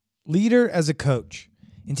Leader as a Coach.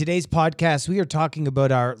 In today's podcast, we are talking about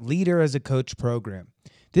our Leader as a Coach program.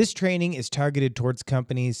 This training is targeted towards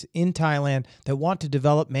companies in Thailand that want to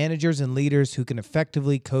develop managers and leaders who can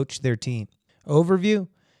effectively coach their team. Overview: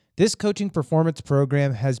 this coaching performance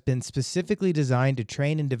program has been specifically designed to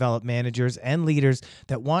train and develop managers and leaders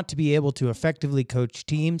that want to be able to effectively coach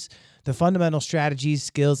teams. The fundamental strategies,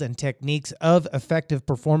 skills, and techniques of effective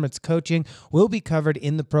performance coaching will be covered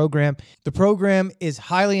in the program. The program is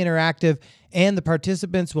highly interactive, and the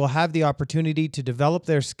participants will have the opportunity to develop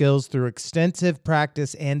their skills through extensive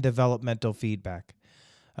practice and developmental feedback.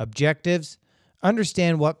 Objectives: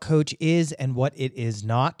 understand what coach is and what it is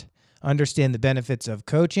not. Understand the benefits of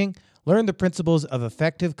coaching, learn the principles of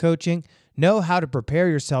effective coaching, know how to prepare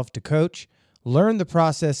yourself to coach, learn the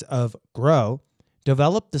process of grow,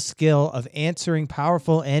 develop the skill of answering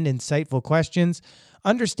powerful and insightful questions,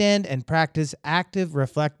 understand and practice active,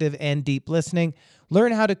 reflective, and deep listening,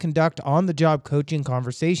 learn how to conduct on-the-job coaching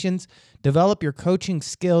conversations, develop your coaching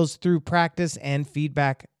skills through practice and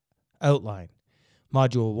feedback outline.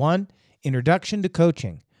 Module 1, Introduction to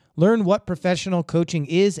Coaching. Learn what professional coaching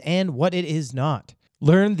is and what it is not.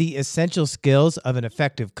 Learn the essential skills of an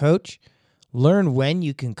effective coach. Learn when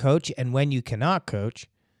you can coach and when you cannot coach.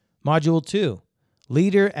 Module 2,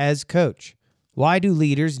 Leader as Coach. Why do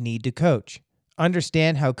leaders need to coach?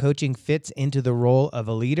 Understand how coaching fits into the role of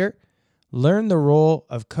a leader. Learn the role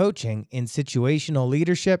of coaching in situational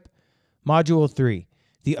leadership. Module 3,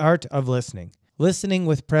 The Art of Listening. Listening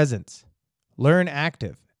with presence. Learn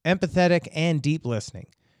active, empathetic, and deep listening.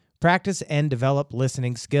 Practice and develop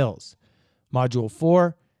listening skills. Module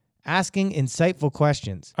 4, Asking Insightful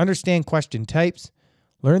Questions. Understand question types.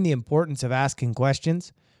 Learn the importance of asking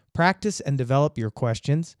questions. Practice and develop your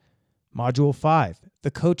questions. Module 5,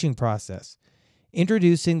 The Coaching Process.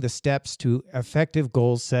 Introducing the steps to effective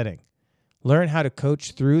goal setting. Learn how to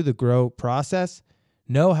coach through the GROW process.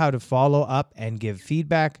 Know how to follow up and give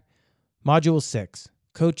feedback. Module 6,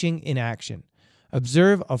 Coaching in Action.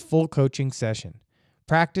 Observe a full coaching session.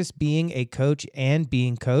 Practice being a coach and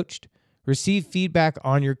being coached. Receive feedback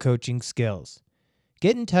on your coaching skills.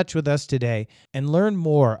 Get in touch with us today and learn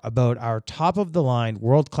more about our top-of-the-line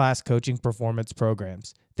world-class coaching performance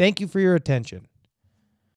programs. Thank you for your attention.